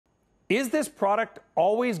Is this product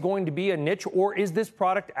always going to be a niche, or is this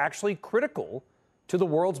product actually critical to the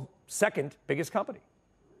world's second biggest company?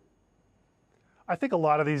 I think a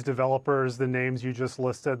lot of these developers, the names you just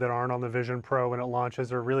listed that aren't on the Vision Pro when it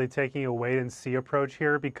launches, are really taking a wait-and-see approach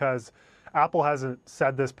here, because Apple hasn't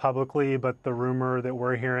said this publicly, but the rumor that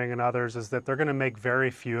we're hearing and others is that they're going to make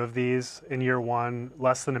very few of these in year one,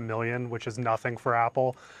 less than 1 million, which is nothing for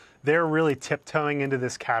Apple. They're really tiptoeing into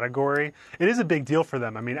this category. It is a big deal for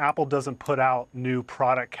them. I mean, Apple doesn't put out new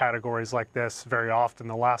product categories like this very often.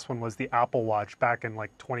 The last one was the Apple Watch back in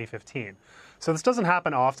like 2015. So this doesn't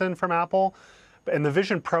happen often from Apple. And the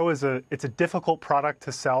Vision Pro it's a difficult product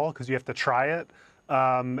to sell because you have to try it.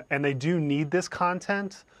 And they do need this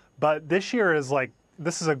content. But this year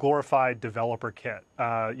this is a glorified developer kit.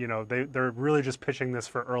 They're really just pitching this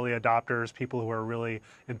for early adopters, people who are really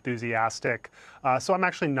enthusiastic. So I'm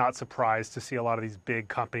actually not surprised to see a lot of these big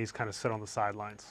companies kind of sit on the sidelines.